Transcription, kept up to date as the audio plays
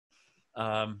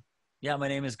Yeah, my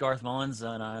name is Garth Mullins,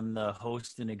 and I'm the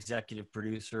host and executive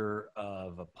producer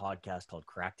of a podcast called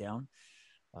CRACKDOWN.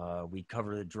 We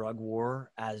cover the drug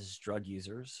war as drug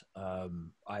users.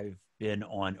 I've been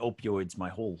on opioids my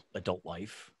whole adult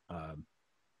life,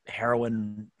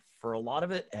 heroin for a lot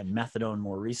of it, and methadone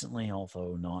more recently,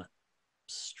 although not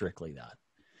strictly that.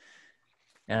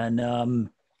 And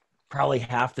probably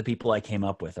half the people I came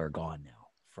up with are gone now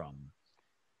from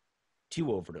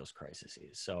two overdose crises.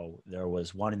 So there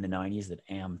was one in the 90s that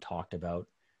Am talked about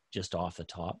just off the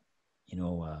top,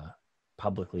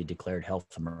 publicly declared health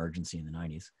emergency in the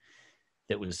 90s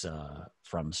that was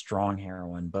from strong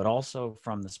heroin, but also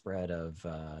from the spread of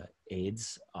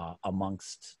AIDS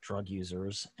amongst drug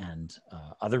users and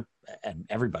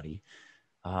everybody.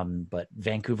 But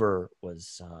Vancouver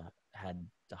had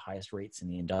the highest rates in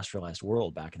the industrialized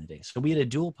world back in the day. So we had a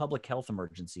dual public health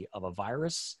emergency of a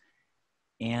virus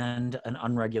and an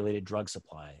unregulated drug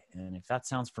supply. And if that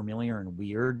sounds familiar and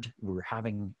weird, we're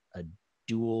having a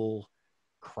dual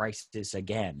crisis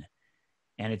again.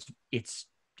 And it's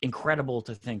incredible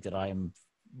to think that I am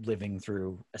living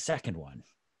through a second one.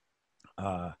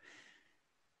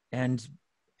 And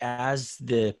as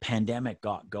the pandemic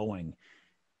got going,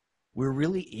 we're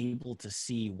really able to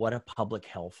see what a public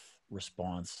health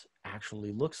response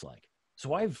actually looks like.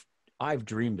 So I've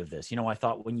dreamed of this. I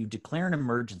thought when you declare an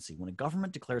emergency, when a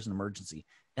government declares an emergency,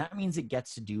 that means it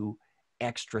gets to do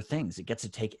extra things. It gets to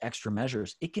take extra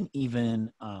measures. It can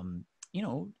even,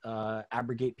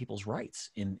 abrogate people's rights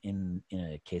in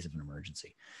a case of an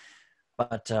emergency.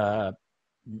 But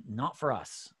not for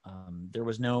us. There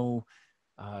was no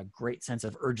great sense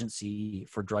of urgency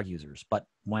for drug users. But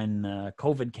when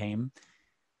COVID came,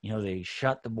 they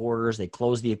shut the borders, they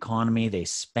closed the economy, they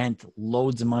spent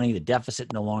loads of money, the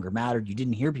deficit no longer mattered. You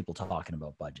didn't hear people talking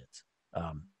about budgets.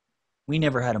 We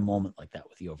never had a moment like that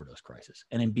with the overdose crisis.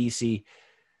 And in BC,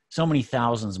 so many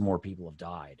thousands more people have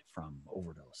died from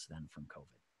overdose than from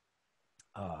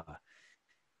COVID.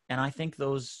 And I think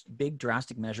those big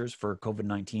drastic measures for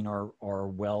COVID-19 are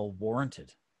well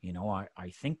warranted. I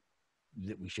think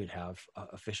that we should have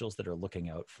officials that are looking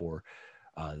out for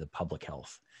the public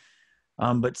health.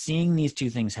 But seeing these two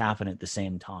things happen at the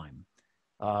same time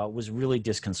was really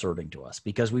disconcerting to us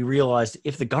because we realized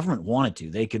if the government wanted to,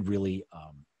 they could really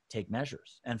take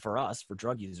measures. And for us, for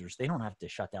drug users, they don't have to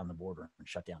shut down the border and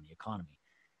shut down the economy.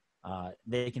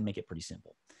 They can make it pretty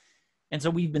simple. And so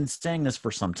we've been saying this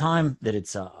for some time, that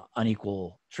it's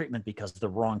unequal treatment because the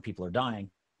wrong people are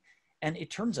dying. And it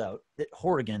turns out that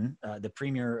Horgan, the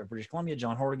Premier of British Columbia,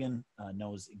 John Horgan,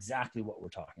 knows exactly what we're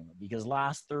talking about because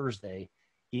last Thursday,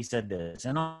 he said this,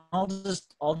 and I'll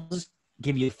just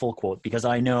give you a full quote because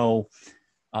I know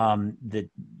that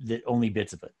only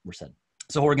bits of it were said.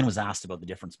 So Horgan was asked about the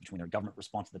difference between our government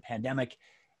response to the pandemic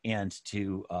and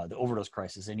to the overdose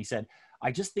crisis, and he said,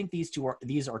 "I just think these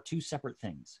are two separate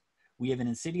things. We have an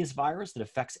insidious virus that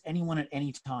affects anyone at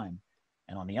any time,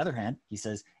 and on the other hand, he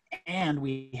says, and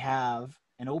we have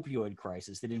an opioid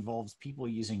crisis that involves people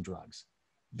using drugs.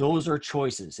 Those are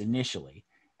choices initially,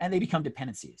 and they become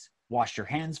dependencies. Wash your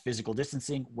hands, physical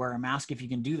distancing, wear a mask if you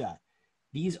can do that.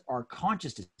 These are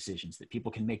conscious decisions that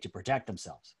people can make to protect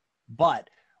themselves. But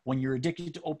when you're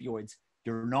addicted to opioids,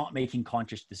 you're not making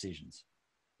conscious decisions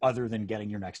other than getting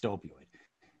your next opioid.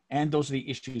 And those are the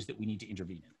issues that we need to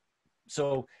intervene in."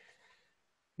 So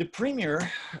the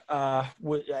Premier,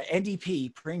 NDP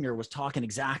Premier, was talking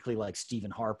exactly like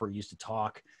Stephen Harper used to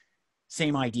talk.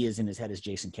 Same ideas in his head as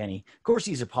Jason Kenney. Of course,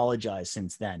 he's apologized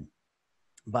since then.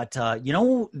 But,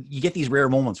 you get these rare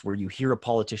moments where you hear a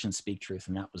politician speak truth,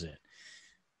 and that was it.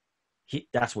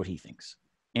 That's what he thinks.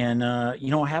 And, I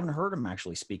haven't heard him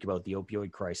actually speak about the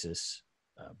opioid crisis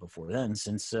before then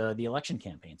since the election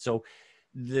campaign. So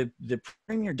the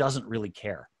Premier doesn't really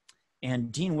care.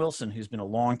 And Dean Wilson, who's been a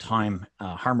long-time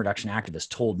harm reduction activist,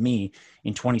 told me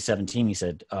in 2017, he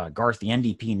said, "Garth, the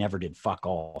NDP never did fuck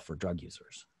all for drug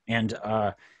users." And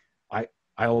I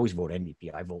always vote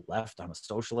NDP. I vote left. I'm a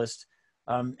socialist.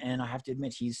 And I have to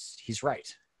admit, he's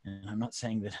right. And I'm not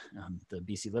saying that the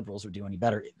BC Liberals would do any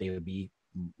better. They would be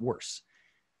worse.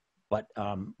 But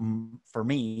for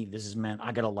me, this has meant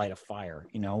I got to light a fire.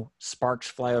 Sparks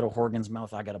fly out of Horgan's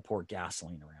mouth. I got to pour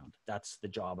gasoline around. That's the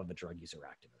job of a drug user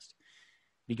activist.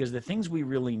 Because the things we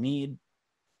really need,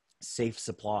 safe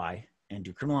supply and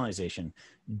decriminalization,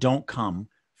 don't come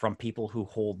from people who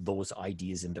hold those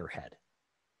ideas in their head.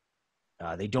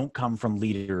 They don't come from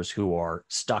leaders who are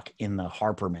stuck in the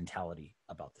Harper mentality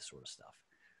about this sort of stuff,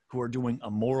 who are doing a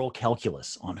moral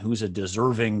calculus on who's a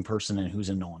deserving person and who's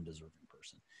a non-deserving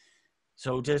person.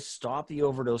 So to stop the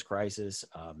overdose crisis,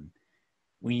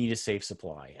 we need a safe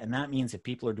supply. And that means if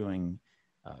people are doing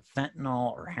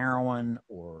fentanyl or heroin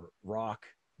or rock.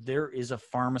 There is a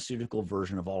pharmaceutical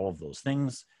version of all of those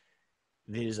things.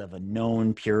 It is of a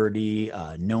known purity,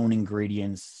 known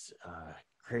ingredients,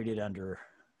 created under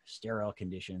sterile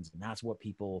conditions, and that's what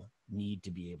people need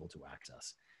to be able to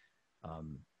access.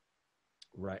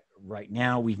 Right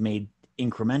now, we've made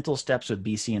incremental steps with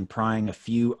BC and prying a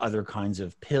few other kinds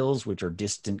of pills, which are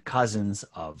distant cousins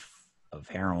of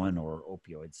heroin or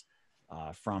opioids,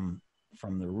 from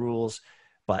the rules.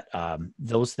 But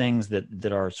those things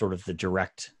that are sort of the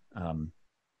direct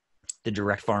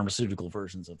pharmaceutical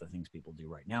versions of the things people do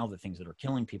right now, the things that are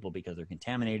killing people because they're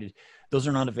contaminated, those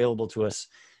are not available to us.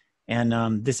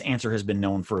 And this answer has been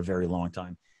known for a very long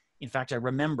time. In fact, I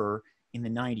remember in the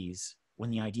 90s when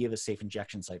the idea of a safe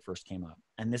injection site first came up.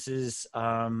 And this is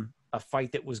a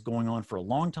fight that was going on for a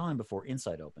long time before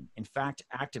Insight opened. In fact,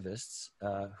 activists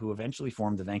who eventually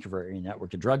formed the Vancouver Area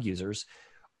Network of Drug Users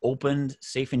opened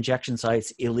safe injection sites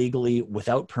illegally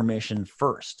without permission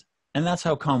first. And that's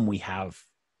how come we have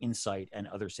Insight and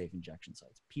other safe injection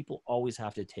sites. People always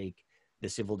have to take the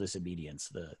civil disobedience,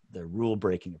 the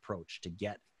rule-breaking approach to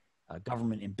get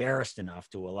government embarrassed enough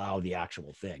to allow the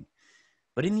actual thing.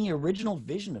 But in the original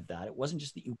vision of that, it wasn't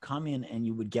just that you come in and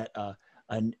you would get a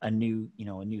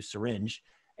new syringe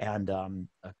and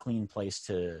a clean place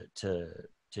to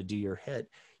do your hit.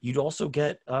 You'd also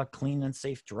get clean and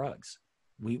safe drugs.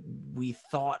 We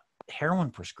thought heroin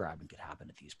prescribing could happen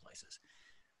at these places.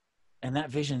 And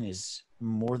that vision is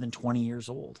more than 20 years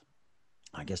old,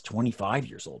 I guess 25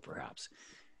 years old, perhaps.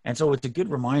 And so it's a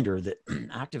good reminder that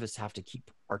activists have to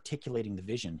keep articulating the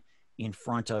vision in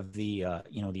front of the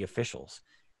officials.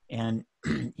 And,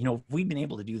 if we'd been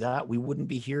able to do that, we wouldn't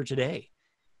be here today.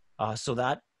 So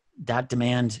that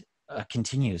demand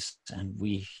continues, and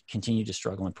we continue to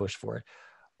struggle and push for it.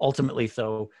 Ultimately,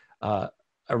 though, a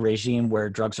regime where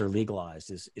drugs are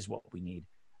legalized is what we need.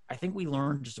 I think we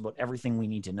learned just about everything we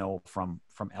need to know from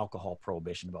alcohol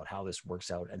prohibition about how this works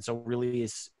out. And so really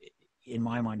is, in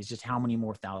my mind, is just how many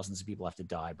more thousands of people have to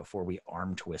die before we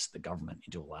arm twist the government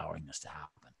into allowing this to happen.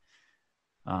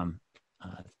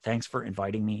 Thanks for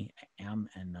inviting me, Am,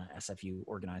 and SFU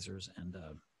organizers, and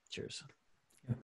cheers.